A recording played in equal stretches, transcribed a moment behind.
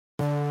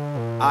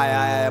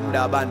Aya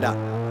muda wa banda.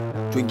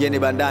 Tuingieni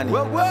bandani.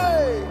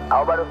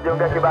 Au bado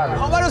sijaongea kibabe?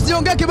 Bado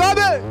sijaongea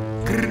kibabe?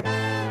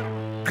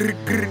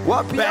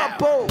 Wapi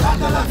hapo?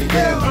 Banda la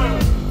video.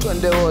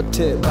 Twende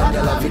wote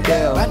banda la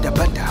video.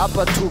 Banda.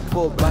 Hapa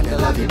tupo banda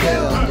la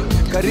video.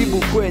 Karibu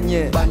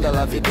kwenye banda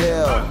la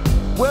video.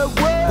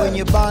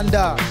 Kwenye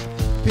banda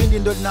pindi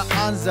ndo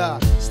linaanza.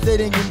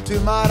 Steering mtu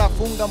imara,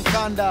 funga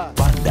mkanda.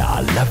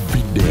 Banda la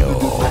video.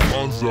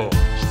 MWANZA,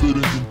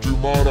 steering mtu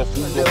imara,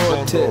 funga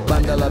mkanda.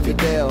 Banda la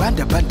video.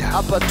 Banda.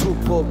 Hapa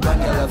tupo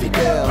banda la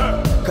video.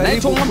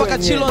 Karibu mpaka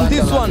chill on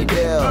this one.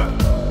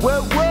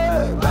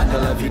 Banda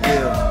la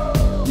video.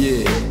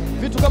 Yeah.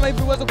 Vitu kama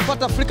hivi uweze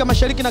kupata Afrika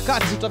Mashariki na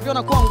Kati,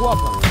 utaviona kwangu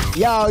hapa.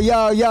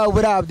 Yo,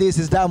 what up? This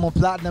is Diamond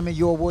Platinum and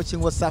you're watching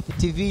Wasafi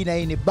TV na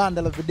hii ni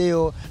banda la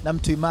video na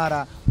mtu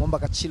imara. Mwamba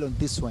ka chill on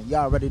this one. You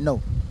already know.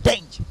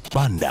 Danger.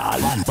 Banda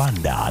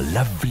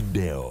la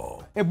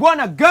video.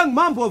 Bwana gang,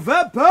 mambo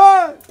vipi?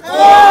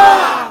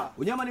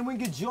 Unyama ni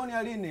mwingi jioni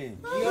ya lini?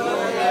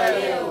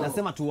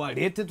 Nasema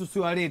tuwalete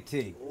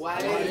tusiwalete.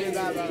 Walete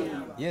baba.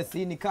 Yes,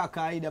 hii ni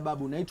kawaida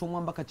babu. Naitwa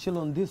Mwamba ka chill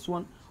on this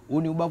one.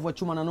 Huu ni ubavu wa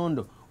chuma na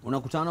nondo.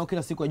 Unakutana nao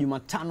kila siku ya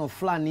Jumatano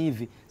fulani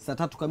hivi saa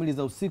 3 kamili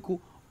za usiku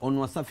on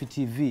Wasafi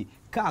TV.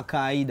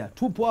 Kawaida.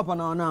 Tupo hapa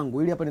na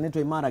wanangu. Ili hapa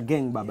linaitwa Imara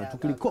Gang baba.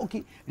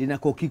 Tukilikoki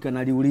linakokika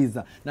na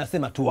liuliza.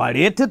 Nasema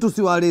tuwalete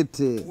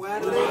tusiwalete.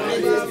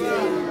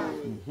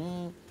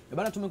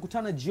 Bana,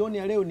 tumekutana jioni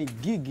ya leo ni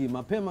gigi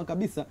mapema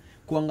kabisa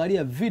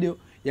kuangalia video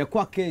ya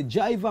kwake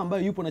Jaiva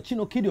ambayo yupo na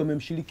Chino Kid,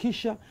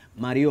 wamemshirikisha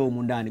MARIOO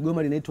humu ndani.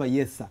 Goma linaitwa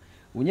Yesa.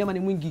 Unyama ni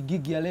mwingi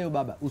gigi ya leo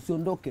baba.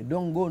 Usiondoke,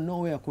 don't go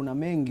nowhere, kuna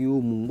mengi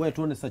humu. Ngoja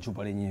tuone sasa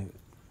chupa lenyewe.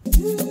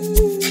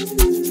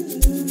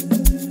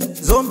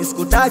 Zombi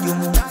sikutaji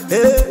humu.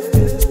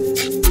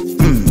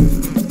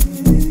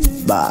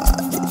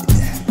 Baada.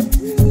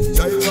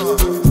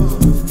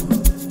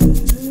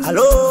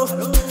 Hello.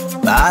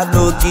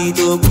 Bado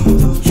kidogo.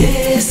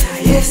 Yes,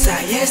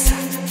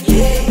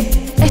 yeah.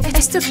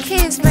 It's the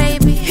kids,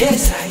 baby.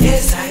 Yes,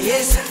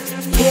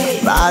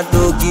 yeah.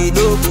 Bado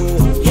kidogo.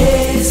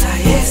 Yes,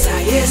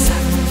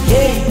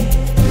 yeah.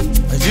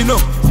 CHINO.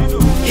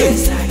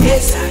 Yes.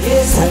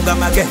 Funga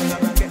mageti.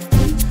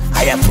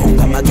 Haya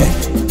funga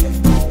mageti.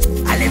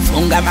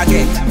 Alifunga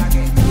mageti.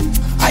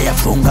 Haya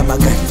funga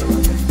mageti.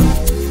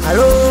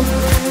 Hello.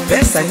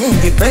 Pesa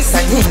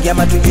nyingi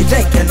ama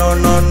tujiteke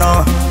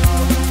no.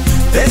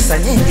 Pesa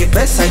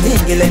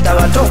nyingi leta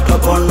watoto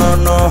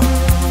bonono.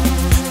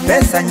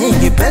 Pesa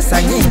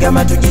nyingi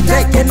ama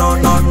tujiteke no.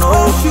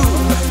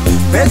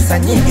 Pesa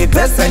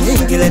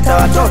nyingi leta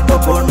watoto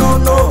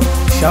bonono.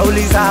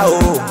 Shauli zao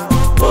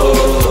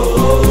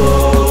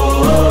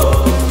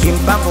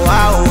kimpango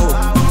wao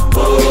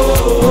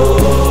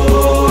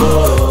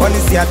kwani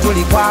si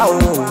atuli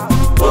kwao.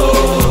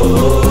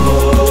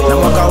 Na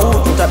mwaka huu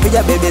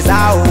tutapiga bebe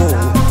zao.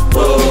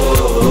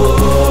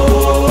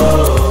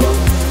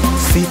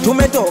 Si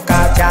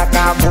tumetoka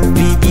chaka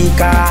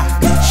kupigika,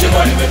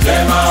 Shimo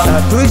limetema.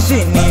 sa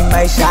tuishi ni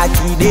maisha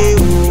kideu.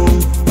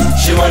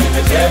 Shimo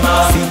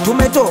limetema. Si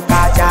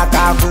tumetoka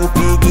chaka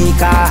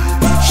kupigika,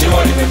 Shimo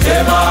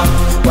limetema.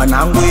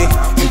 wanangu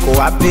iko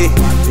wapi?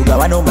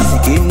 Tugawane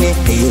umasikini,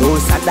 hilo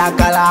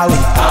sadaka lawe.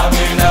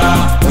 Amina.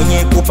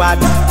 Mwenye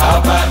kupata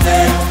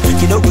Apate.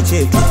 kidogo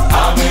chetu.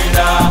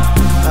 Amina.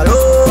 Halo,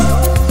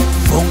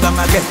 funga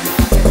mageti.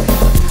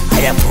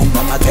 Haya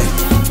funga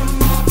mageti.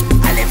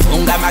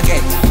 Alifunga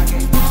mageti.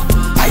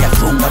 Haya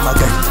funga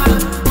mageti.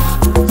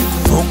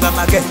 Funga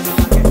mageti.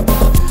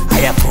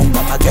 Haya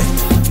funga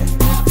mageti.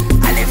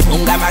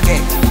 Alifunga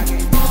mageti.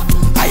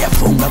 Haya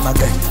funga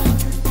mageti.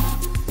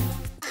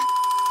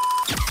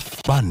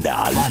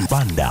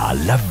 Banda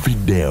la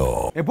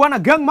video. Bwana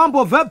gang,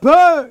 mambo vipi?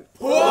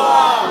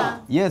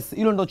 Yes,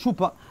 hilo ndo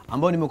chupa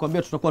ambayo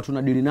nimekuambia tutakuwa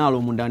tunadili nalo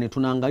humu ndani.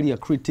 Tunaangalia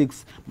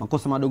critics,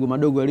 makosa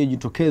madogo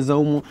yaliyojitokeza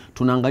humu.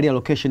 Tunaangalia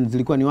location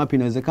zilikuwa ni wapi.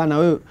 Inawezekana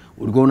wewe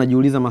ulikuwa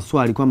unajiuliza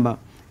maswali kwamba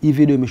hii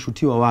video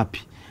imeshutiwa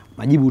wapi.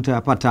 Majibu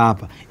utayapata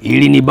hapa.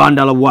 Hili ni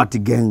banda la what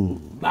gang?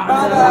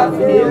 Banda la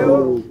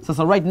video.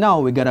 Sasa right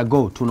now we gotta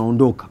go,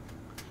 tunaondoka.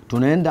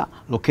 Tunaenda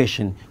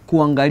location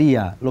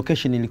kuangalia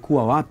location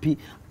ilikuwa wapi.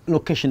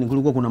 Location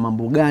kulikuwa kuna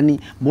mambo gani,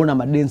 mbona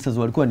madancers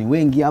walikuwa ni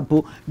wengi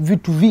hapo,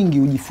 vitu vingi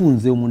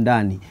ujifunze humu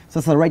ndani.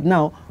 Sasa right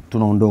now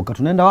tunaondoka.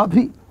 Tunaenda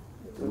wapi?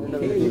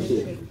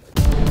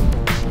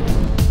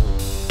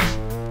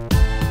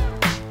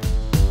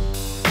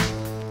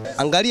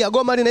 Angalia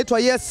goma linaitwa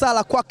Yesa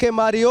la kwake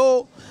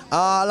MARIOO,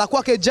 la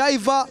kwake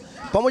Jaiva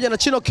pamoja na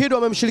Chino Kid,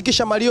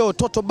 wamemshirikisha MARIOO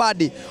toto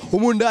badi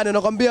humu ndani.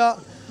 Nakwambia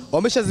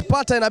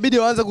wameshazipata, inabidi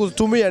waanze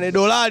kuzitumia, ni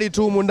dolari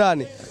tu humu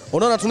ndani.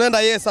 Unaona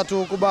tunaenda Yesa tu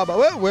huko baba.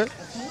 Wewe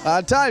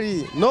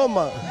hatari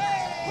noma.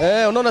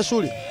 Unaona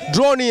shughuli.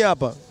 Drone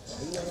hapa.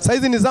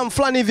 Saizi ni zamu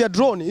fulani hivi ya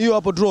drone. Hiyo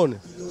hapo drone.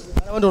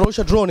 Wewe ndio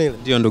unarusha drone ile?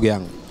 Ndio ndugu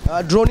yangu.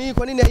 Drone hii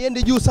kwa nini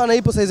haiendi juu sana,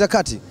 ipo size ya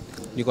kati?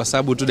 Ni kwa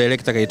sababu tu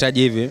director kahitaji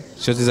hivi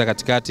shots za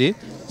katikati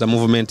za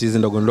movement hizi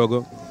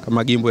ndogo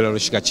kama gimbo ile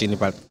aloshika chini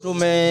pale.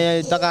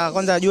 Tumetaka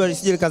kwanza jua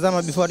lisije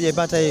likazama before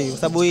hajaipata hii, kwa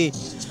sababu hii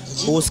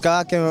uhusika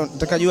wake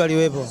nataka jua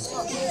liwepo.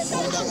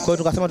 Kwa hiyo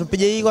tukasema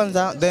tupige hii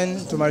kwanza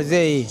then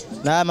tumalizie hii.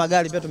 Na haya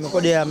magari pia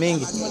tumekodi ya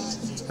mingi.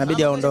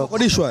 Inabidi aondoke.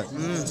 Kodishwa.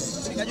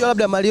 Nikajua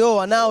labda MARIOO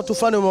wanao tu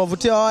fulani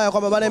umewavutia wao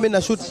kwamba bana mimi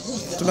na shoot.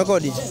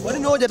 Tumekodi. Kwa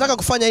nini hujataka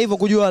kufanya hivyo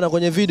kujuana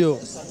kwenye video?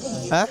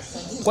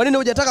 Kwa nini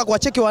hujataka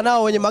kuwacheki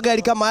wanao wenye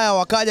magari kama haya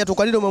wakaja tu,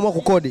 kwa nini umeamua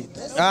kukodi?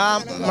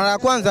 Mara ya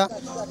kwanza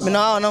mimi na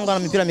wao wanangu na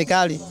mipira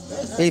mikali.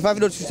 Ilifanya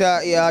video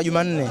ya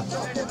Jumanne.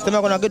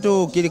 Sema kuna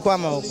kitu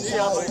kilikwama huko.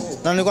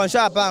 Na nilikuwa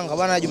nishapanga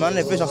bwana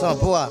Jumanne pesa kusema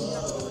poa.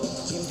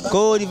 Kwa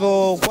hiyo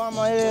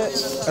ilivyokwama ile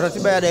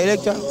ratiba ya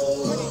director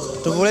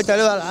tuvuleta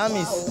leo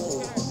Alhamisi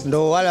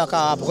ndo wale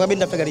wakawa hapo. Kwa hiyo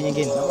nitafuta gari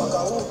nyingine.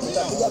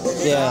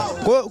 Yeah.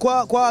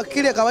 Kwa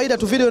akili ya kawaida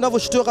tu video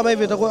inavyoshutiwa kama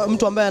hivi itakuwa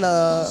mtu ambaye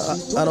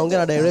anaongea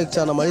na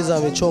director, anamaliza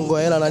michongo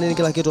ya hela na nini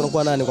kila kitu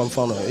anakuwa nani kwa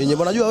mfano.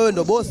 Yenyewe unajua wewe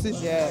ndio bosi,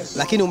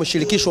 lakini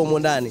umeshirikishwa humo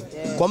ndani.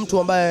 Kwa mtu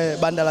ambaye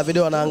banda la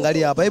video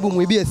anaangalia hapa, hebu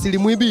muibie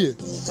muibie.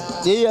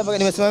 Hii hapa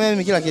nimesimamia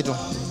mimi kila kitu.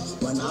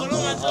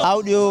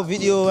 Audio,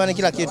 video, yani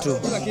kila kitu.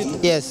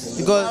 Yes,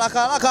 because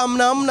haraka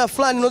hamna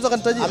fulani unaweza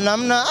kunitajia.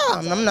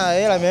 Hamna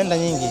hela imeenda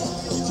nyingi.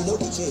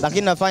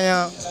 Lakini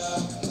nafanya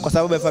kwa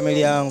sababu ya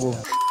familia yangu.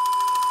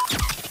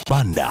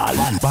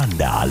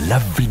 Banda la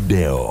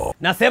video.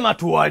 Nasema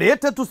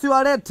tuwalete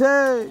tusiwalete.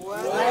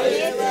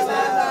 Walete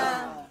baba.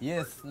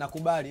 Yes,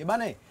 nakubali.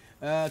 Bana,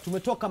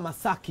 tumetoka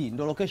Masaki,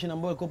 ndo location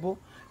ambayo ikopo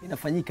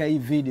inafanyika hii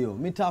video.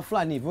 Mitaa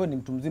fulani hivyo, ni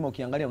mtu mzima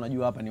ukiangalia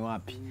unajua hapa ni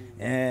wapi.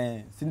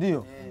 Si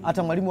ndio?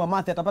 Hata mwalimu wa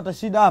math atapata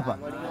shida hapa.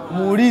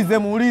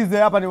 Muulize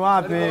hapa ni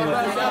wapi?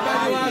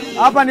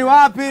 Hapa ni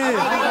wapi?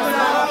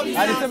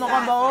 Alisema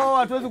kwamba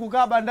hatuwezi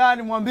kukaa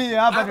bandani, mwambie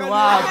hapa ni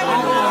wapi.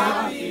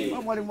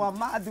 Mwalimu wa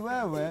math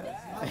wewe.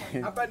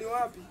 Hapa ni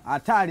wapi?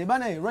 Hatari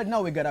bana, right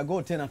now we gotta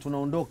go tena,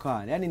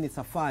 tunaondoka. Yaani ni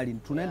safari,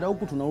 tunaenda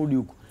huku tunarudi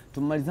huku.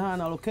 Tumemalizana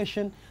na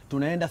location,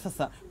 tunaenda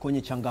sasa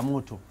kwenye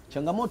changamoto.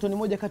 Changamoto ni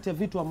moja kati ya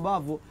vitu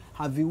ambavyo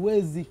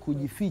haviwezi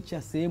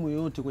kujificha sehemu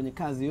yoyote kwenye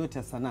kazi yoyote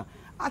ya sanaa.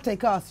 Hata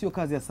ikawa sio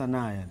kazi ya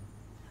sanaa yani.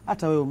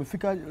 Hata wewe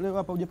umefika leo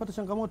hapa hujapata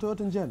changamoto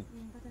yoyote njiani?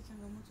 Nimepata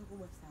changamoto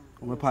kubwa sana.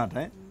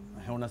 Umepata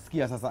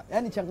unasikia sasa.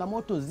 Yaani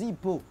changamoto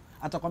zipo.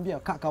 Atakwambia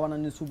kaka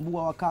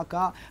wananisumbua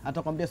wakaka,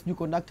 atakwambia sijui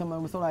conductor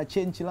masuala ya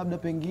change labda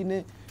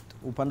pengine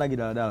upandagi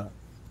daladala.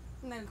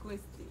 Na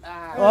request.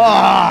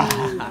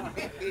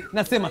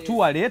 Nasema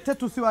tuwalete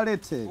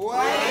tusiwalete.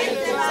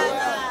 Walete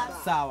baba.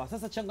 Sawa,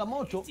 sasa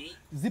changamoto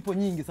zipo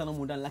nyingi sana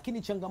humu ndani,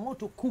 lakini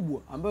changamoto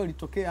kubwa ambayo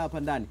ilitokea hapa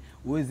ndani,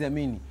 uweze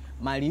amini,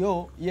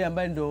 MARIOO yeye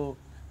ambaye ndo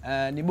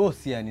ni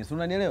boss yani, si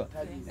unanielewa?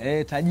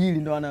 Tajiri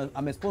ndo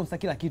amesponsor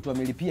kila kitu,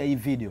 amelipia hii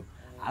video.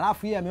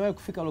 Alafu yeye amewahi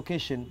kufika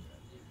location.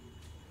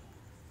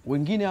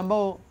 Wengine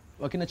ambao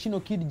wakina CHINO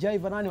KUDI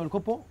nani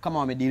walikopo kama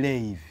wamedelay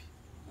hivi.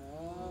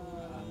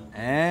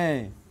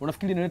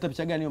 Unafikiri inaleta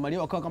picha gani hiyo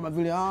MARIOO akawa kama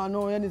vile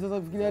no yani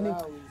sasa fikiri yani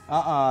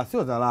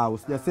sio dharau,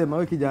 sijasema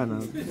wewe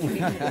kijana.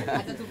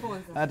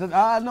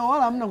 Atatuponza. No,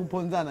 wala hamna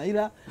kuponzana,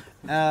 ila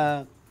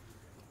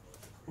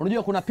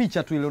unajua kuna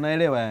picha tu ile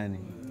unaelewa yani.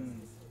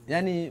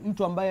 Yaani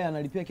mtu ambaye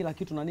analipia kila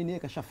kitu na nini yeye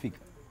kashafika.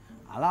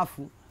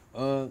 Alafu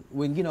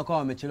wengine wakawa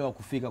wamechelewa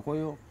kufika. Kwa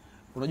hiyo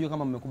unajua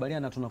kama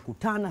mmekubaliana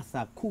tunakutana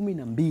saa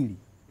 12.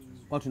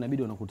 Watu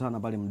inabidi wanakutana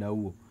pale muda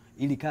huo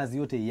ili kazi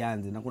yote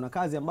ianze. Na kuna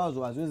kazi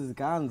ambazo haziwezi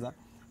zikaanza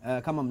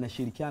kama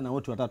mnashirikiana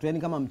wote watatu. Yaani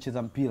kama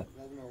mcheza mpira.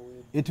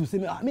 Eti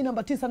useme mimi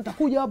namba 9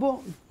 nitakuja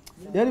hapo.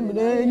 Yaani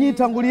nyinyi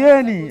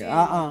tangulieni.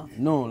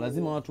 No,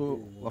 lazima watu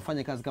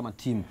wafanye kazi kama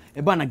team.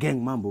 Bana gang,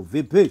 mambo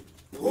vipi?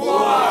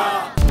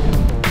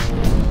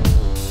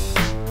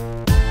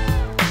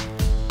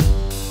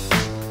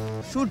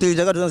 Shoot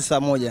ilitaka tuanze saa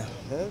 1.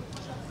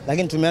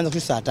 Lakini tumeanza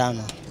kushoot saa 5.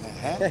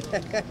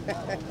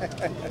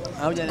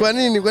 Kwa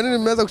nini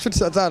mmeanza kushoot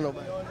saa 5?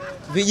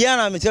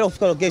 Vijana wamechelewa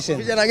kufika location.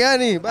 Vijana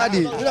gani?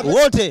 Badi.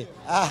 Wote.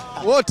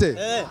 Wote.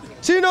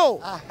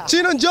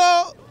 Chino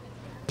njoo.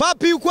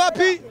 Papi yuko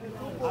wapi?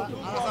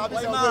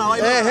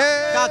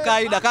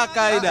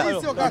 Kakaida.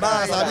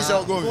 Bana sababisha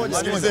ugomvi.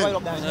 Sikilizeni.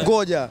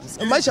 Ngoja.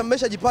 Maisha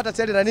mmeshajipata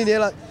tayari na nini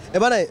hela?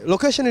 Bana,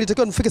 location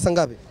ilitakiwa nifike saa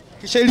ngapi?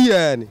 Kisheria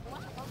yani.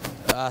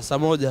 Saa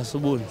 1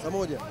 asubuhi. Saa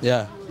 1?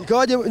 Yeah.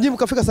 Ikawaje nyinyi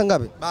mkafika saa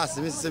ngapi? Basi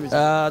mimi sisemi.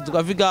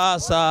 Tukafika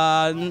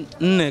saa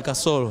 4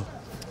 kasoro.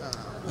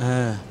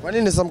 Kwa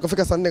nini sasa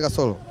mkafika saa 4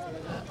 kasoro?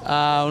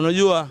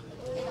 Unajua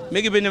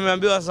mimi kipindi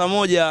nimeambiwa saa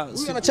 1.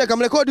 Huyu anacheka,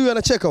 mrekodi huyu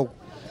anacheka huko.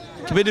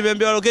 Kipindi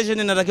nimeambiwa location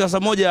inatakiwa saa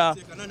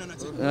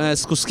 1.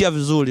 Sikusikia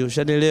vizuri,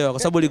 ushanielewa, kwa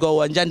sababu ilikuwa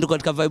uwanjani, tuko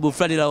katika vibe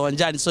fulani la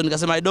uwanjani, so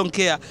nikasema I don't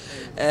care.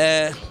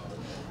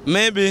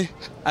 Maybe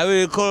I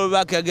will call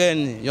back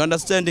again. You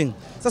understanding?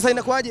 Sasa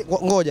inakuaje?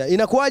 Ngoja,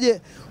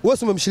 inakuaje wewe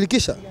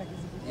umemshirikisha?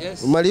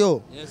 Yes.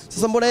 MARIOO. Yes.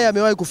 Sasa mbona yeye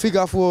amewahi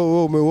kufika afu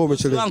wewe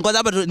umechelewa? Kwa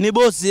sababu ni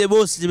boss,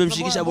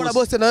 nimemshirikisha boss. Mbona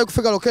boss anawahi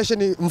kufika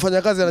location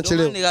mfanyakazi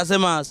anachelewa?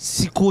 Nikasema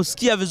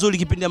sikusikia vizuri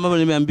kipindi ambapo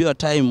nimeambiwa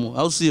time,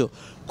 au sio?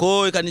 Kwa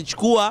hiyo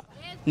ikanichukua,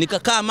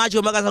 nikakaa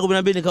macho mpaka saa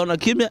 12 nikaona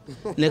kimya,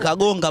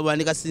 nikagonga bwana,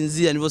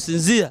 nikasinzia.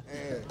 Niliposinzia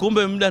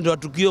kumbe muda ndio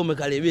tukio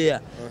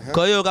umekaribia.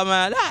 Kwa hiyo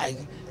kama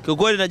kwa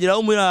kweli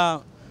najilaumu, ila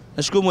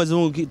nashukuru Mwenyezi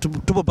Mungu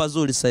tupo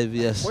pazuri sasa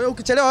hivi. Yes. Kwa hiyo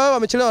ukichelewa wewe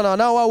amechelewa na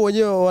wanao wao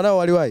wenyewe wanao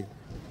waliwahi.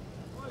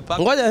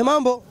 Ngoja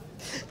mambo.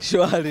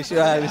 Shwari.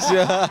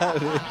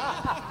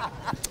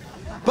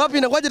 Papi,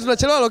 inakuwaje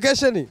tunachelewa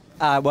location?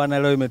 Bwana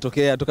leo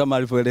imetokea tu kama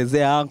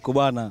alivyoelezea anko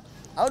bwana.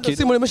 Au ndio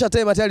simu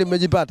limeshatema tayari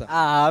mmejipata?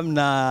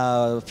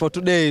 Hamna, for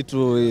today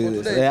tu.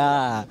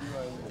 Yeah.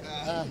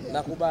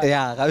 Nakubali.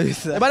 Yeah,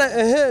 kabisa.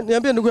 Bana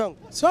niambie ndugu yangu.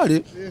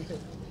 Sorry.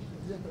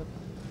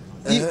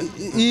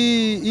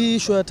 Hii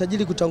issue ya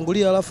tajiri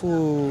kutangulia alafu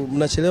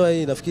mnachelewa,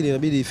 hii nafikiri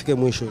inabidi ifike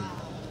mwisho.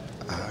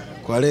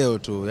 Kwa leo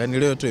tu, yani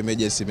leo tu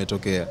emergency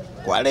imetokea.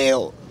 Kwa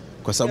leo.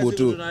 Kwa sababu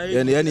tu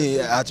yani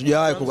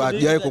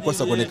hatujawahi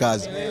kukosa kwenye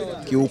kazi.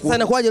 Sasa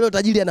inakuwaje leo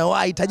tajiri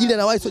anawahi?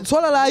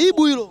 Swala la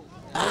aibu hilo.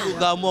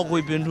 Kaamua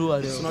kuipindua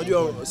leo.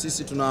 Unajua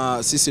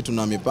sisi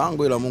tuna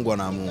mipango ila Mungu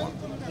anaamua.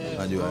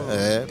 Unajua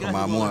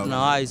kama amua.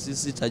 Tunawahi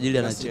sisi, tajiri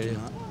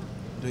anachelewa.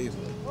 Ndio hivyo.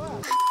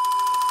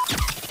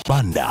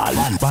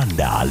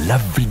 Banda la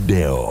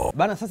video.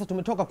 Bana, sasa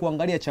tumetoka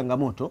kuangalia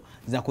changamoto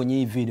za kwenye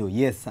hii video.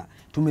 Yes sir.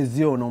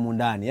 Tumeziona humu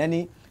ndani.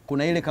 Yaani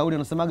kuna ile kauli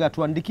unasemaga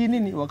tuandiki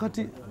nini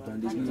wakati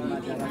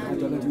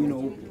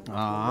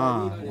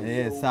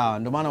sawa,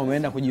 ndio maana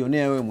umeenda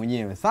kujionea wewe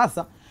mwenyewe.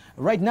 Sasa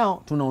right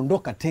now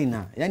tunaondoka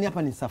tena. Yaani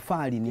hapa ni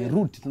safari, ni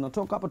route.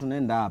 Tunatoka hapa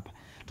tunaenda hapa.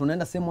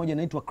 Tunaenda sehemu moja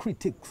inaitwa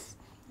Critics.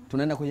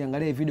 Tunaenda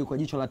kuiangalia video kwa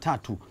jicho la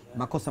tatu.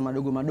 Makosa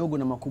madogo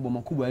na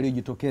makubwa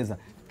yaliyojitokeza.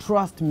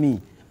 Trust me,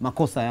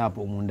 makosa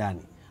yapo humu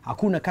ndani.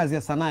 Hakuna kazi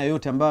ya sanaa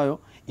yoyote ambayo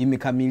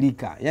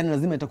imekamilika. Yaani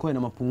lazima itakuwa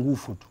ina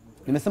mapungufu tu.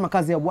 Nimesema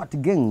kazi ya what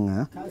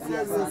gang? Kazi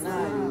ya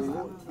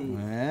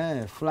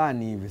sanaa.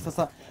 Fulani hivi.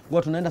 Sasa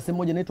watu tunaenda sehemu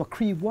moja inaitwa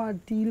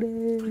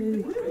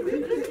Kriwatile.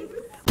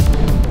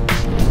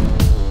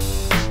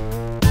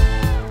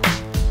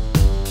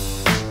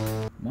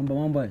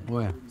 Mambo.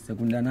 Wewe.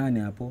 Sekunde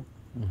 8 hapo.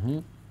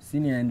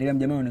 Sini inaendelea,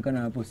 mjamaa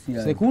anaonekana hapo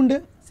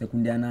Sekunde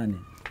 8.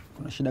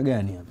 Kuna shida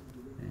gani hapa?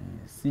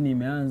 Sini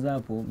imeanza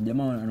hapo,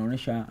 mjamaa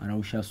anaonesha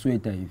anarusha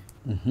sweta hivi.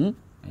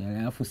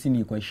 Alafu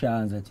sini kwa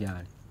ishaanza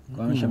tayari.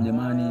 Kwaonyesha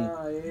mjamani.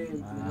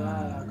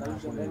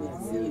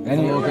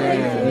 Yaani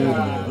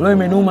leo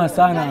imenuma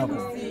sana hapo.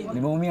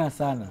 Nimeumia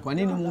sana. Kwa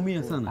nini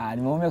umeumia sana?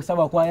 Nimeumia kwa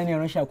sababu kwa yani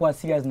anaonyesha kwa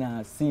serious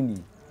na sini.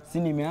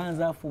 Sini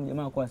imeanza afu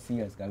mjamaa kwa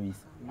serious kabisa.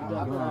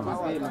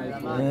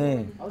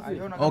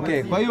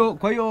 Okay,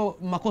 kwa hiyo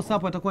makosa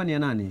hapo yatakuwa ni ya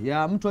nani?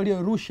 Ya mtu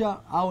aliyerusha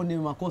au ni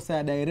makosa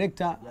ya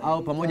director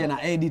au pamoja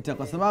na editor,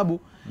 kwa sababu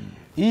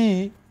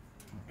hii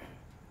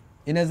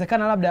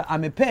inawezekana labda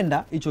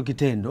amependa hicho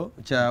kitendo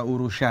cha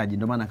urushaji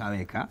ndio maana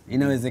kaweka.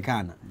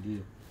 Inawezekana.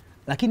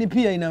 Lakini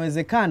pia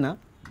inawezekana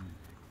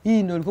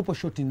hii ndio ilikopo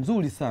shoti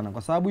nzuri sana,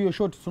 kwa sababu hiyo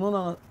shoti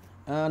tunaona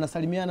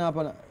anasalimiana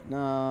hapa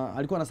na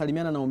alikuwa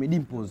anasalimiana na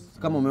Omidimpos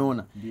kama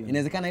umeona.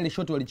 Inawezekana ile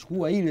shoti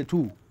walichukua ile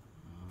tu.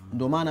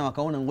 Ndio maana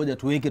wakaona ngoja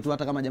tuweke tu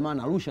hata kama jamaa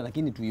anarusha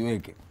lakini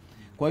tuiweke.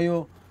 Kwa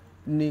hiyo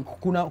ni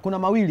kuna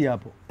mawili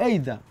hapo.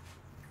 Either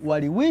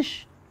wali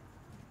wish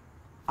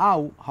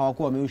au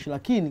hawakuwa wamewish,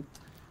 lakini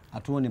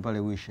hatuoni pale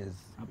wishes.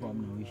 Hapo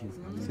hamna wishes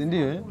kabisa. Si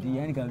ndio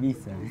Yaani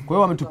kabisa. Kwa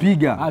hiyo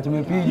wametupiga.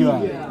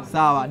 Tumepigwa.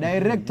 Sawa,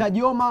 director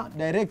Joma,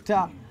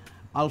 director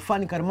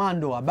Alfani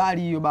Karmando,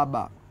 habari hiyo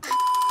baba.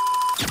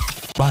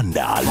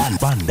 Banda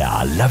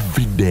la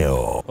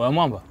video. Oya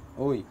mwamba.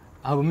 Oi.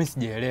 Hapo mimi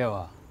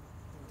sijaelewa.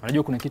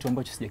 Unajua kuna kitu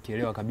ambacho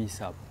sijakielewa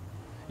kabisa hapo.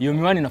 Hiyo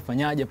miwani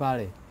inafanyaje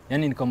pale?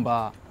 Yaani ni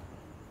kwamba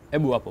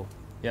hebu hapo.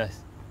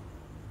 Yes.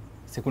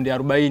 Sekunde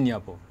 40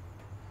 hapo.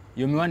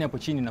 Hiyo miwani hapo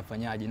chini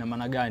inafanyaje? Ina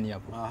maana gani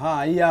hapo?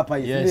 Hii hapa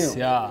hii. Yes,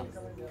 yeah.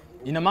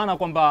 Ina maana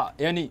kwamba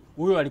yani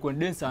huyo alikuwa ni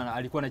dancer,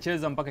 alikuwa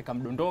anacheza mpaka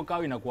ikamdondoka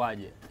au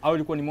inakuaje? Au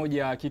ilikuwa ni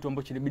moja ya kitu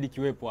ambacho ilibidi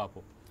kiwepo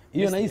hapo?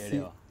 Hiyo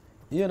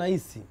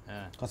nahisi.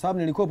 Kwa sababu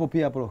nilikuwepo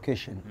pia hapo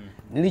location.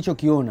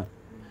 Nilichokiona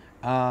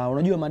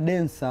unajua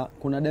madensa,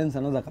 kuna dancer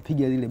anaweza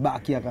kapiga ile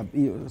baki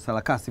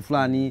sarakasi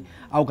fulani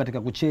au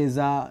katika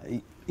kucheza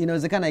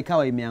inawezekana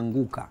ikawa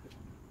imeanguka.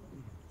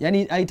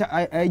 Yaani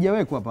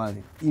haijawekwa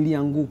pale,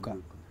 ilianguka.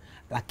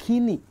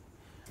 Lakini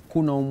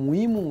kuna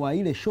umuhimu wa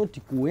ile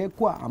shoti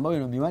kuwekwa ambayo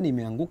ina miwani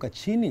imeanguka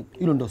chini.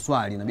 Hilo ndo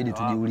swali inabidi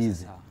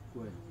tujiulize.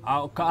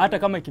 Hata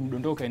kama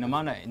ikimdondoka ina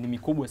maana ni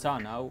mikubwa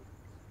sana au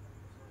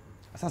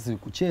sasa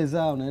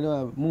kucheza,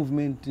 unaelewa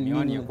movement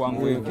miwani ya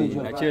kwangu wewe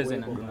inacheza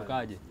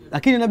inadondokaje?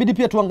 Lakini inabidi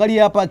pia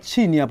tuangalie hapa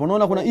chini hapa.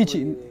 Unaona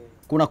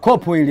kuna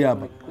kopo hili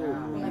hapa.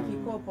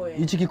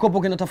 Hichi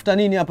kikopo kinatafuta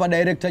nini hapa?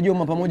 Director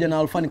Joma pamoja na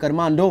Alfani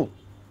Karmando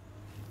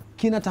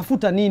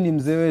kinatafuta nini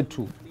mzee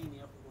wetu?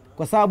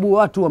 Kwa sababu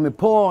watu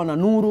wamepoa na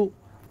nuru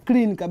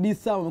clean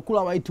kabisa,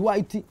 wamekula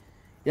white.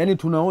 Yaani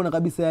tunaona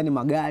kabisa yani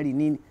magari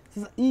nini.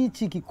 Sasa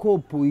hichi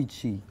kikopo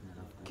hichi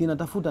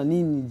kinatafuta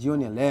nini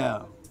jioni ya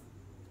leo?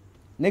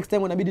 Next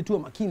time inabidi tuwe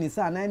makini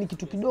sana, yani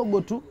kitu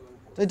kidogo tu.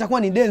 Sasa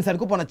itakuwa ni dance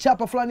alikopo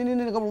anachapa fulani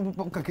nini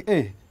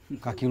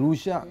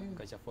kakirusha.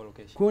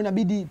 Kwa hiyo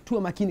inabidi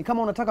tuwe makini.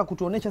 Kama unataka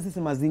kutuonesha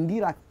sisi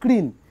mazingira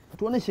clean,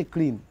 tuoneshe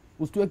clean.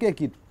 Usituwekee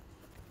kitu.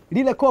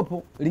 Lile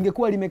kopo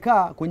lingekuwa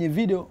limekaa kwenye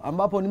video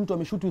ambapo ni mtu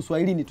ameshuti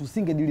Uswahilini,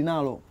 tusingedili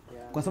nalo.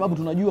 Kwa sababu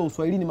tunajua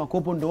Uswahilini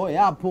makopo ndio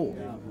yapo.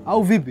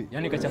 Au vipi?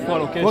 Yaani kachafua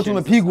location. Kwa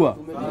tumepigwa.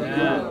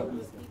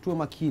 Tuwe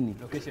makini.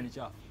 Location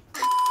chafu.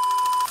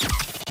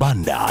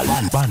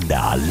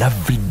 Banda la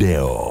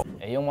video.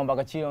 Hiyo mwamba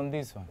kachio on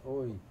this one.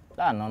 Oi.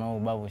 Naona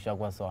ubavu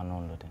ushakuwa sawa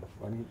nondo tena.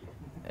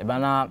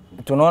 Bana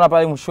tunaona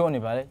pale mwishoni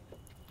pale.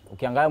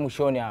 Ukiangalia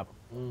mwishoni hapo.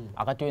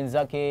 Wakati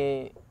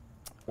wenzake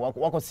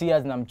wako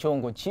serious na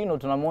mchongo Chino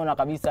tunamuona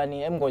kabisa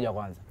ni ngoja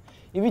kwanza.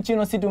 Hivi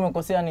Chino si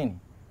tumekosea nini?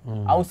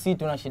 Au si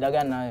tuna shida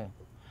gani na wewe?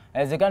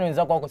 Inawezekana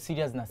wenzako wako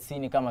serious na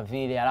scene kama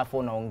vile alafu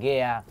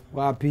unaongea.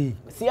 Wapi?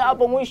 Si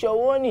hapo mwisho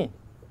uone.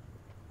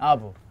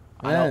 Hapo.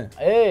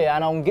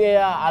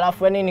 Anaongea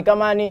alafu nini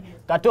kama ni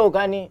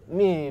katoka ni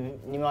mimi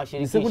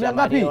nimewashirikisha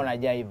Mario na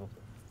Jaivo.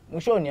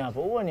 Mwishoni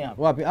hapo, uone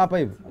hapo. Wapi? Hapa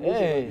hivi.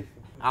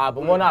 Hapo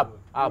umeona hapo?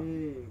 Hapo.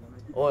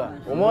 Oya,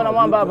 umeona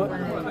mwamba hapo?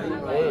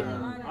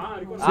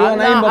 Sio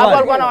naimba hapo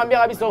alikuwa anamwambia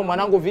kabisa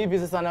mwanangu vipi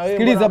sasa na wewe?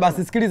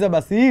 Sikiliza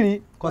basi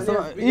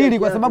hili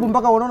kwa sababu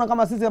mpaka unaona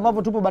kama sisi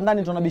ambapo tupo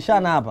bandani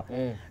tunabishana hapa.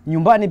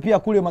 Nyumbani pia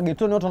kule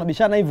magetoni watu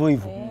wanabishana hivyo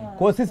hivyo. Kwa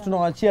hiyo sisi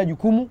tunawaachia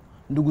jukumu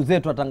ndugu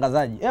zetu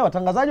watangazaji.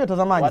 Watangazaji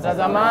watazamaji.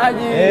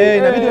 Watazamaji.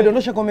 Inabidi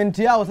wadondoshe comment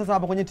yao sasa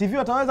hapa kwenye TV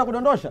wataweza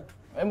kudondosha.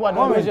 Hebu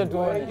wadondoshe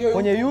tu.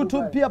 Kwenye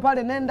YouTube pia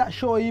pale nenda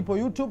show ipo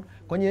YouTube,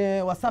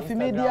 kwenye Wasafi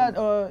Media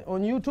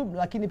on YouTube,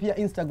 lakini pia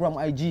Instagram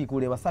IG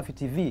kule Wasafi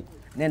TV.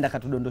 Nenda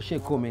katudondoshe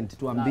comment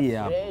tuambie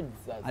hapo.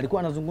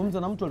 Alikuwa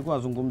anazungumza na mtu, alikuwa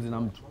azungumzi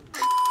na mtu.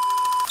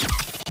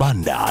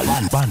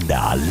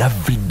 Banda la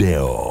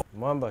video.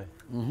 Mwamba.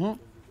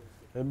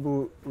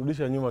 Hebu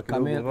rudisha nyuma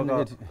kidogo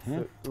mpaka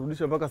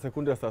rudisha mpaka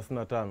sekunde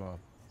 35 hapo.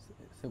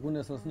 Sekunde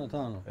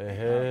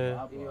 35.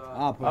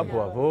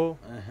 Hapo.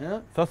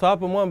 Sasa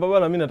hapo Mwamba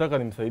bwana mimi nataka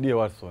nimsaidie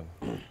Watson.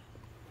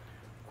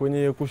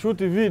 Kwenye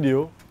kushuti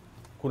video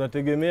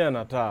kunategemea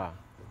na taa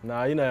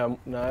na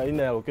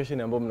aina ya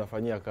location ambayo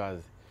mnafanyia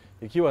kazi.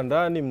 Ikiwa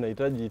ndani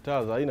mnahitaji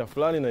taa za aina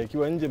fulani na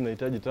ikiwa nje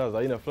mnahitaji taa za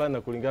aina fulani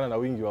na kulingana na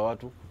wingi wa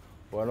watu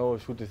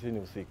wanaoshuti scene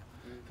husika.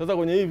 Sasa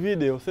kwenye hii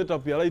video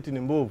setup ya light ni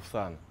mbovu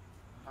sana.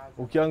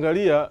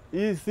 Ukiangalia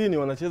hii scene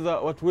wanacheza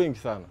watu wengi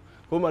sana.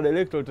 Kwa hiyo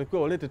madirector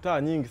walitakiwa walete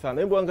taa nyingi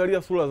sana. Hebu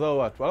angalia sura zao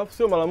watu. Alafu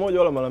sio mara moja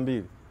wala mara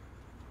mbili.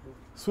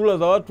 Sura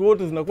za watu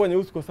wote zinakuwa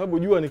nyeusi kwa sababu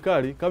jua ni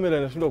kali, kamera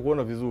inashindwa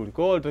kuona vizuri.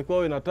 Kwa hiyo walitakiwa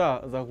wawe na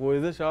taa za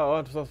kuwezesha hawa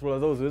watu sasa sura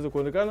zao ziweze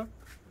kuonekana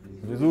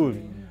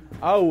vizuri.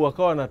 Au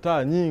wakawa na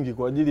taa nyingi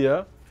kwa ajili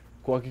ya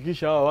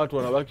kuhakikisha hawa watu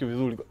wanabaki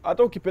vizuri.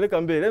 Hata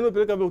ukipeleka mbele, yani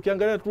upeleka mbele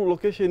ukiangalia tu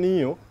location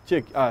hiyo,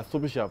 check,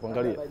 stopisha hapo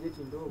angalia.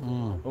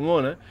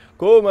 Umeona?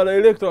 Kwa hiyo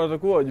madirector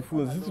watakuwa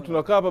wajifunze. Sisi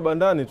tunakaa hapa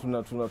bandani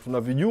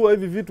tunavijua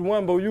hivi vitu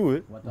Mwamba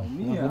ujue.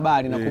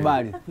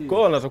 Nakubali. Kwa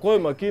hiyo wanatakuwa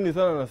makini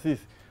sana na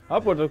sisi.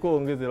 Hapo watakuwa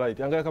ongeze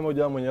light. Angalia kama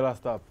jamaa mwenye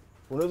last up.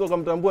 Unaweza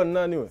kumtambua ni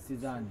nani wewe?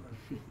 Sidhani.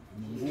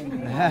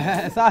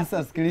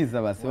 Sasa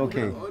sikiliza basi,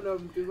 okay.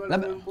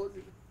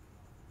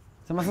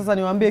 Sasa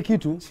niwaambie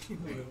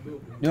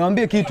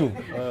kitu.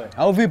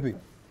 Au vipi?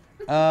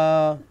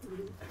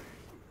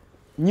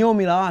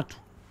 Nyomi la watu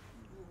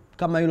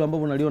kama hilo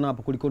ambavyo unaliona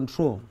hapo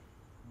kulicontrol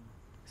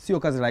sio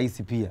kazi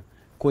rahisi pia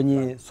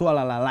kwenye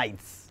swala la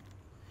lights.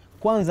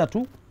 Kwanza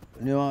tu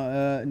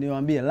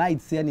niwaambie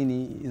lights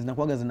yani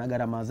zinakuwaga zina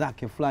gharama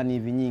zake fulani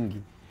hivi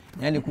nyingi.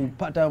 Yani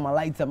kupata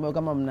ma lights ambayo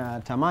kama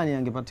mnatamani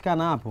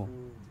yangepatikana hapo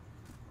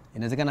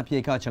inawezekana pia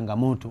ikawa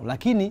changamoto,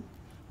 lakini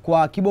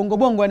kwa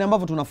kibongo yani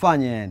ambavyo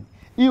tunafanya yani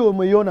hiyo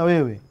umeiona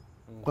wewe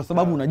kwa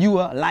sababu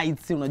unajua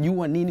lights,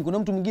 unajua nini. Kuna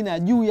mtu mwingine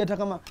ajui hata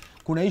kama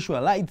kuna issue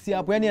ya lights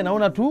hapo, yani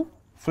anaona tu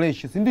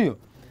fresh, si ndio?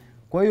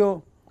 Kwa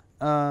hiyo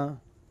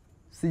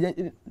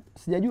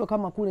sijajua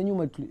kama kule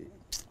nyuma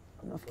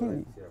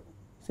nafikiri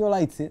sio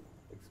lights,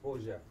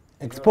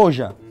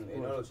 exposure.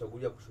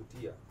 Inalochagulia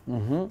kushutia.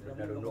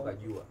 Linadondoka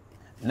jua.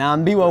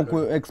 Naambiwa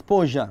huko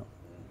exposure.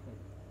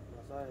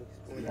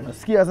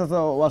 Unasikia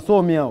sasa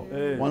wasomi hao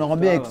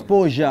wanakuambia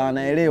exposure,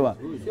 anaelewa.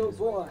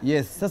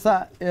 Yes,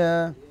 sasa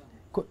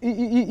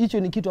hicho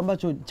ni kitu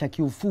ambacho cha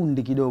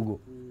kiufundi kidogo.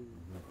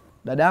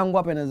 Dada yangu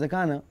hapa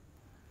inawezekana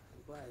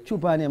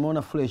chupa yani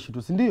ameona fresh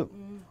tu, si ndio?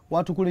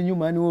 Watu kule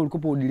nyuma yani wewe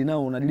ulikopo udili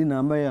nao unadili na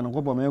ambaye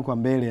anakopa amewekwa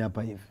mbele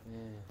hapa hivi.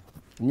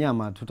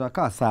 Nyama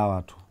tutakaa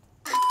sawa tu.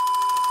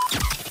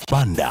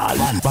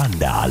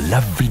 Banda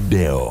la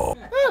video.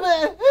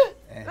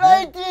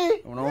 Light.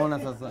 Unaona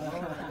sasa?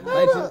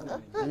 Light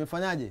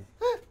nimefanyaje?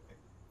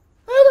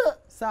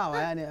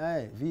 Sawa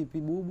yani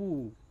vipi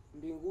bubu?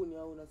 Mbinguni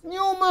au unasema?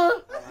 Nyuma.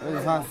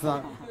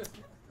 Sasa.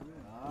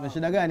 Una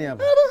shida gani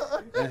hapa?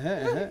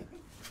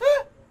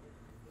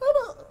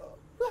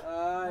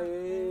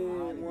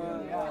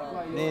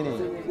 Nini?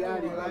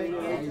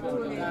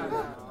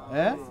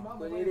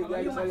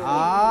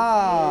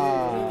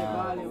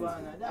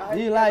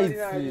 Hii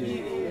lights.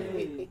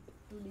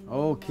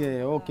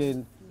 Okay.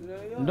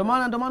 Ndio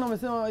maana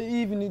umesema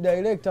hivi ni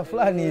director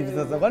fulani hivi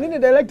sasa. Kwa nini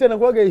director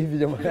anakuaga hivi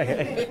jamani?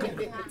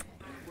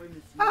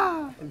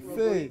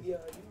 Say.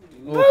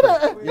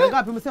 Ya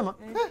ngapi umesema?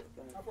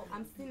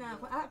 50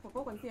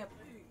 hapo kwa nini hapo?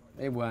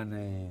 Bwana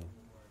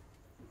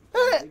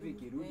Hivi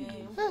kirudi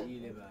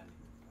ile bana.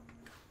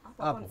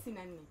 Hapo 54.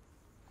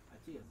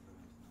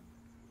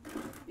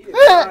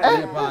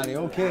 Ile pale,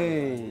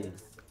 okay.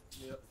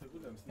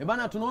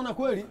 Bana tunaona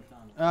kweli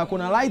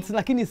kuna lights,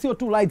 lakini sio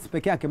tu lights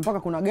peke yake, mpaka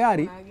kuna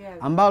gari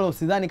ambalo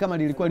sidhani kama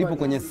lilikuwa lipo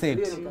kwenye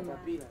set.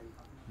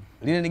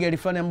 Lile ni gari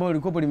fulani ambalo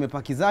lilikuwa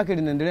limepaki zake,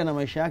 linaendelea na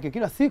maisha yake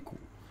kila siku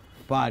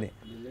pale.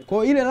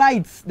 Kwa ile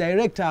lights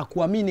director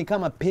hakuamini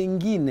kama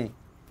pengine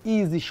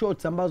hizi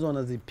shots ambazo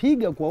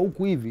wanazipiga kwa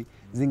huku hivi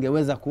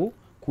zingeweza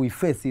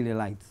kuiface ile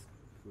lights.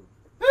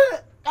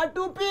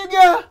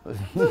 Atupiga.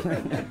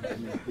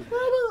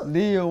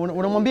 Ndio,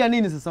 unamwambia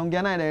nini sasa?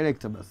 Ongea naye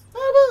director basi.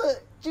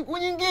 Siku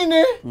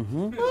nyingine.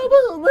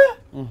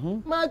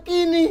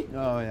 Makini.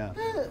 Oh yeah.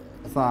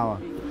 Sawa.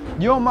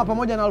 Joma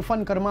pamoja na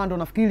Alfan Karmando,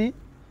 nafikiri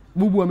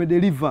Bubu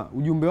amedeliver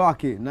ujumbe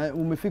wake na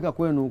umefika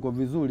kwenu huko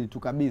vizuri tu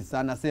kabisa.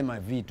 Anasema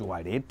vitu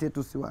walete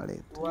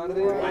tusiwalete.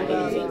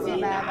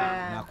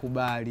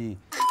 Nakubali.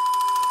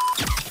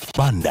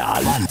 Banda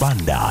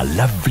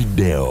la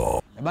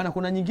video. Bana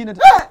kuna nyingine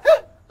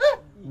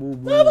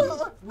Bubu.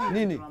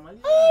 Nini?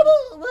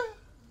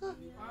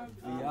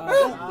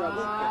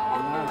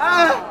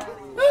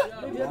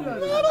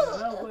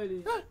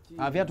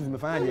 Viatu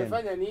vimefanyaje?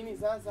 Umefanya nini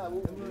sasa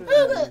Bubu?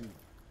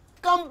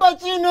 Kampa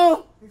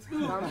CHINO.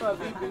 Kampa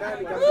vipi?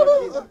 Nani kampa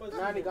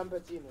CHINO? Nani kampa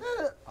CHINO?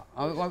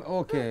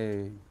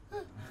 Okay.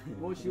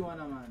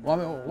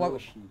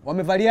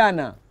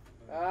 Wamevaliana.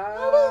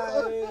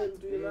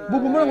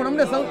 Bubu, mbona kuna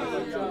muda sauti?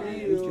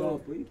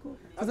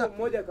 Sasa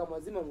mmoja kama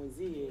zima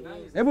mwenzie.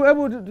 Hebu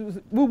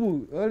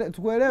Bubu,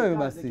 tukuelewe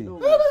basi.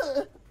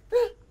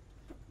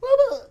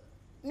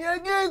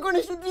 Niagee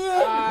kunishutia.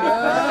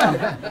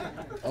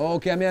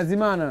 Okay,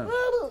 ameazimana.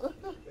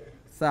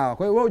 Sawa,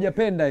 kwa hiyo wewe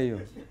hujapenda hiyo.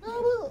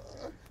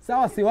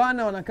 Sawa, si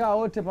wana wanakaa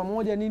wote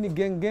pamoja nini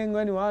gang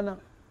yani wana.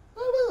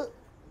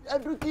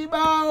 Atu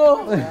kibao.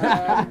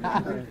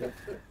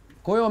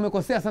 Kwa hiyo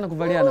wamekosea sana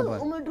kuvaliana pale.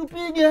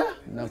 Umetupiga.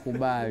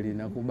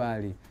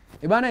 Nakubali.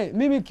 Bana,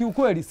 mimi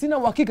kiukweli sina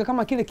uhakika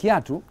kama kile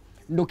kiatu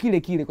ndo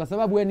kile kwa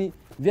sababu yani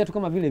viatu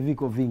kama vile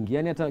viko vingi.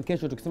 Yani hata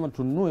kesho tukisema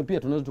tununue pia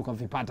tunaweza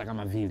tukavipata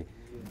kama vile.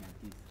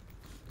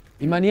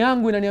 Imani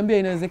yangu inaniambia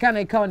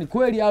inawezekana ikawa ni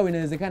kweli au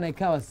inawezekana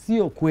ikawa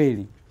sio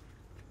kweli.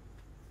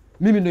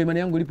 Mimi ndo imani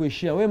yangu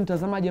ilipoishia. Wewe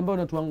mtazamaji ambaye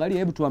unatuangalia,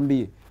 hebu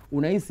tuambie,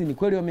 unahisi ni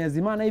kweli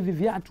wameazimana hivi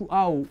viatu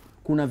au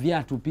kuna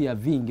viatu pia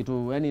vingi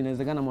tu? Yani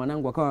inawezekana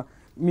mwanangu akawa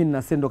mimi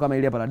nina sendo kama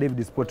ile hapa la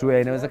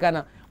𝒓𝒊𝒈𝒉𝒕.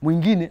 Inawezekana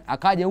mwingine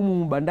akaja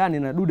humu bandani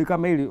na dude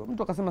kama hili,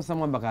 mtu akasema sasa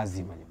mwamba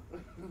kaazima.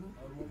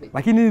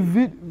 Lakini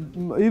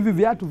hivi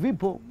viatu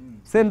vipo,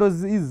 sendo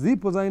hizi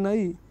zipo za aina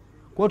hii.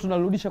 Kwa hiyo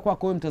tunarudisha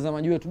kwako wewe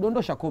mtazamaji wetu.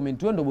 Dondosha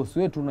comment, wewe ndo bosi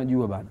wetu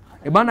unajua bana.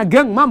 Bana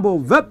gang, mambo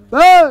vipi?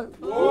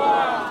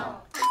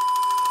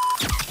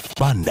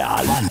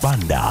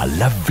 Banda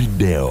la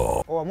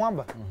video.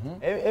 Mwamba.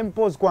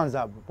 Pause kwanza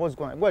hapo. Pause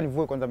kwanza. Ngoja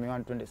nivue kwanza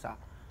miwani twende sawa.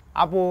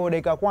 Hapo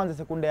dakika kwanza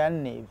sekunde ya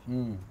 4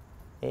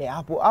 hivi.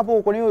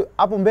 Hapo kwa hiyo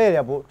hapo mbele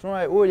hapo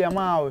tunaona huyo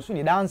jamaa sio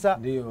ni dancer.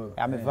 Ndio.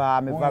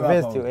 Amevaa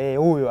vest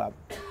huyo hapo.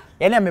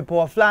 Yaani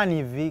amepoa fulani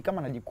hivi kama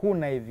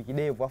anajikuna hivi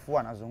kidevu afu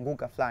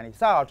anazunguka fulani.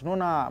 Sawa,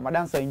 tunaona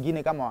madansa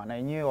wengine kama na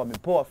wenyewe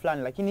wamepoa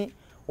fulani, lakini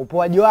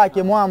upoaji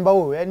wake Mwamba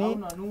huyo yani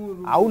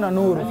hauna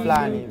nuru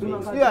fulani hivi.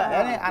 Sio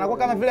yani anakuwa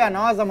kama vile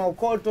anawaza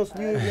maukoto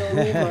sijui.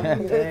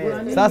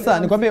 Sasa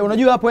nikwambie,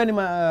 unajua hapo yani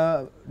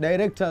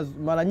directors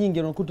mara nyingi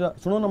unakuta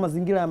tunaona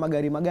mazingira ya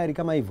magari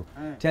kama hivyo.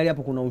 Tayari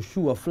hapo kuna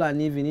ushua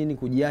fulani hivi nini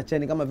kujiacha,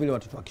 yani kama vile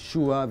watoto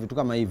wakishua vitu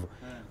kama hivyo.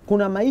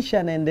 Kuna maisha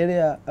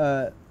yanaendelea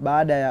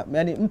baada ya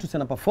yani mtu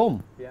sana perform.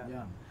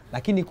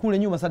 Lakini kule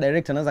nyuma sasa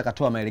director anaweza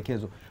katoa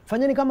maelekezo.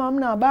 Fanyeni kama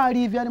hamna habari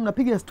hivi, yani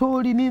mnapiga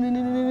story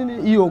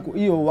nini.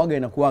 Hiyo waga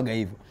inakuaga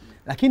hivyo.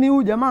 Lakini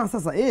huyu jamaa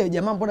sasa,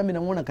 jamaa mbona mimi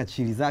namuona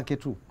kachili zake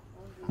tu.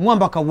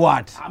 Mwamba ka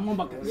what?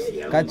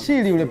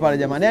 Kachili yule pale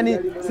jamani. Yani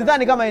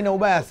sidhani kama ina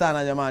ubaya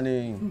sana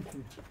jamani.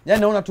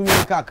 Yani naona tu mimi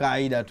kaka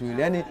kaida tu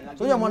ile. Yani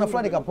sio mwana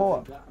fulani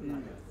kapoa.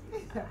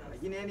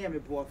 Lakini yani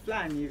amepoa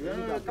fulani hivi.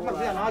 Kama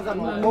vile anawaza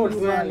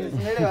maukoto yani.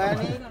 Unaelewa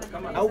yani?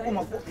 Au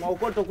huko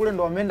maukoto kule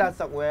ndo wameenda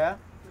sasa kwa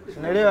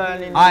unaelewa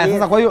yani. Haya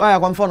sasa, kwa hiyo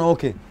kwa mfano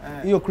okay.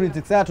 Hiyo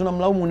critics haya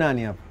tunamlaumu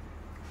nani hapa?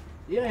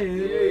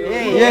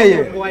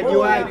 Yeye. Upoaji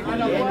wake.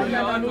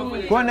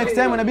 Kwa next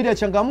time inabidi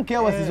achangamke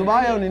au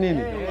asizubaya au ni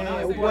nini?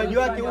 Upoaji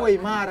wake uwe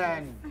imara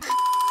yani.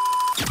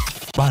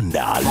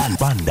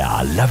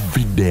 Banda la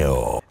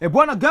video.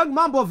 Bwana gang,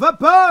 mambo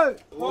vipi?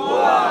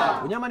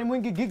 Unyama ni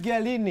mwingi, gigi ya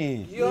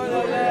lini?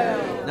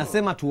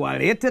 Nasema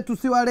tuwalete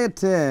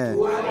tusiwalete.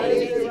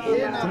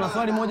 Tuna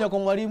swali moja kwa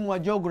mwalimu wa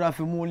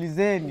geography,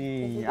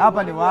 muulizeni.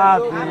 Hapa ni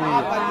wapi?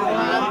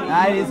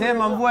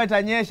 Alisema mvua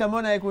itanyesha,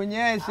 mbona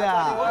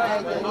haikunyesha?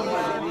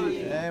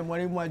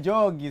 Mwalimu wa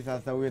jogi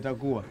sasa huyo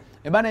itakuwa.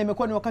 Bana,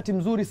 imekuwa ni wakati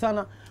mzuri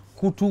sana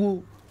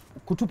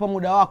kutupa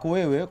muda wako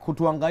wewe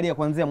kutuangalia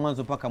kuanzia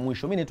mwanzo mpaka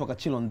mwisho. Mimi naitwa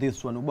Kachilo on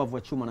this one, ubavu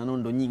wa chuma na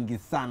nondo nyingi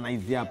sana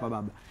hizi hapa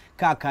baba.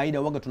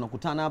 Kaida waga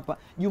tunakutana hapa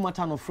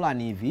Jumatano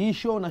fulani hivi. Hii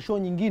show na show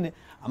nyingine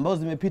ambazo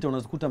zimepita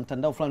unazikuta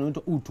mtandao fulani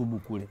unaitwa YouTube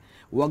kule.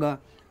 Waga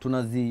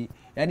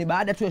yani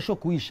baada tu ya show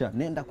kuisha,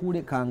 nenda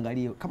kule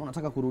kaangalie. Kama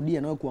unataka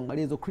kurudia na wewe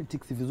kuangalia hizo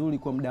critics vizuri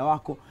kwa muda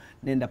wako,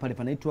 nenda pale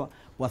panaitwa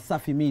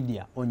Wasafi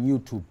Media on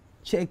YouTube.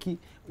 cheki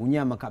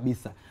unyama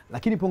kabisa.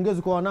 Lakini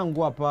pongezi kwa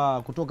wanangu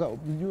hapa kutoka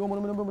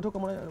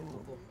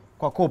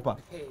kwa Kopa.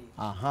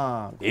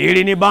 Aha.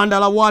 Hili ni banda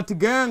la what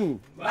gang?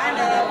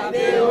 Banda la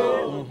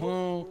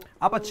video.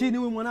 Hapa chini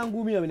huyu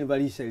mwanangu mimi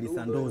amenivalisha ili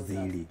sandozi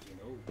hili.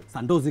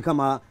 Sandozi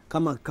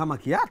kama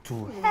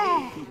kiatu.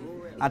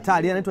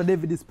 Hatari, anaitwa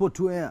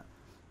𝒓𝒊𝒈𝒉𝒕.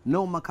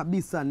 Noma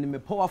kabisa,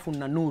 nimepowerful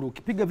na nuru.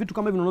 Ukipiga vitu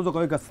kama hivi unaweza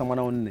kaweka sasa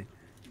mwanao 4.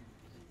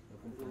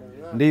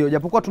 Ndio,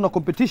 japokuwa tuna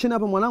competition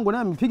hapa mwanangu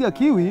naye amepiga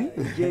kiwi.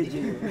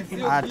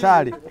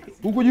 Hatari.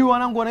 Huku juu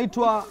wanangu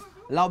wanaitwa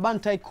Laoban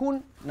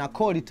Tycoon na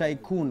Koli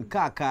Tycoon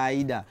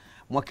kawaida.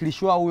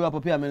 Mwakilishi wao huyu hapo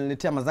pia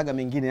ameniletea mazaga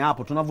mengine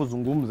hapo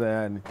tunavyozungumza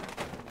yani.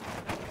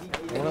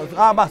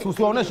 Basi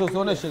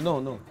usiwaoneshe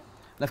no.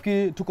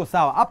 Nafikiri tuko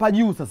sawa. Hapa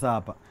juu sasa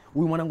hapa.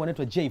 Huyu mwanangu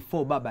anaitwa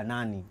J4 baba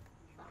nani?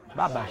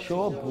 Baba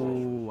shop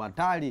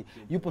hatari.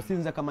 Yupo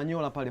Sinza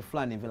Kamanyola pale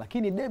fulani hivi.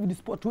 Lakini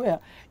𝒓𝒊𝒈𝒕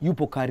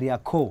yupo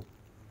Kariakoo.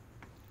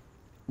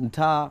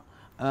 Mtaa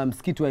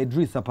msikiti wa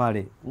Idrisa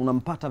pale.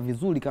 Unampata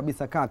vizuri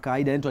kabisa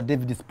kawaida. Anaitwa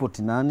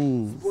𝒓𝒊𝒈𝒕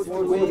nani?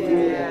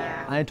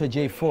 Anaitwa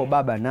J4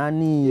 baba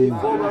nani?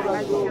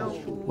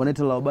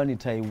 Wanaitwa Laoban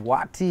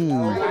Taiwati.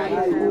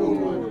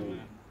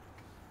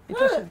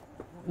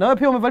 Na wewe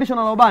pia umevalishwa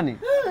na Laoban?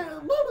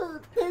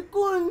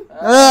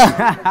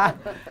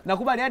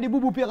 Nakubali hadi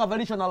bubu pia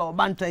kavalishwa na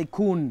Laoban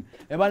Tycoon.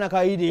 Bana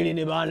kaidi hili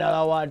ni banda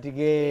la wati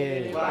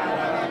ke.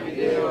 Banda la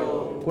video.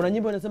 Kuna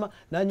nyimbo inasema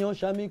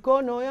nanyosha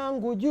mikono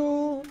yangu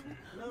juu.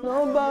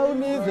 Naomba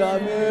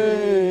unizame.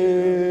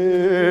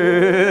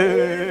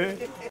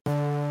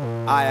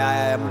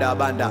 Aya muda wa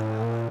banda.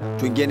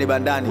 Tuingieni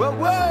bandani.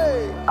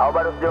 Au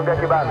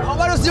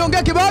bado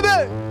sijaongea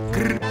kibabe?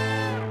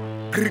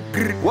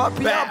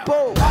 Wapi hapo?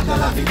 Banda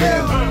la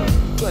video.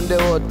 Twende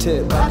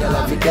wote banda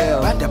la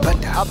video.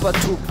 Banda hapa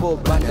tupo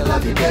banda la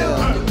video.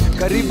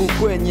 Karibu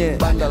kwenye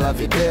banda la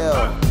video.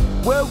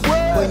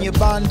 Kwenye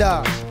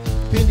banda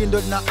pindi ndo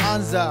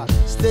linaanza.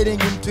 Steering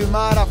mtu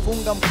imara,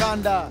 funga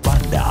mkanda.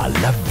 Banda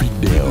la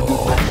video.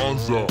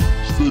 MWANZA,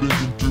 steering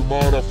mtu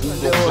imara,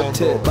 funga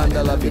mkanda.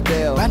 Banda la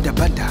video.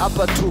 Banda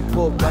hapa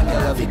tupo banda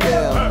la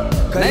video.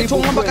 Naitwa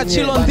Mwamba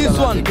Kachilo on this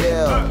one.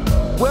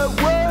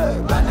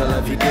 Banda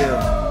la video.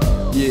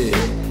 Yeah.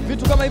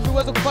 Vitu kama hivi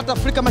uweze kupata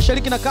Afrika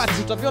Mashariki na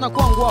Kati, utaviona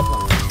kwangu hapa.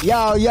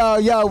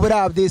 Yo,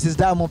 what up? This is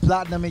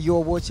𝒓𝒊𝒈𝒉𝒕 and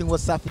you're watching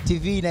Wasafi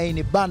TV. Na hii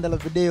ni banda la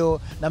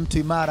video na mtu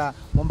imara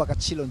Mwamba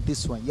Kachilo on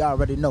this one. You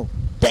already know.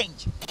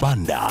 Danger.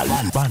 Banda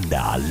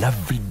la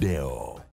video.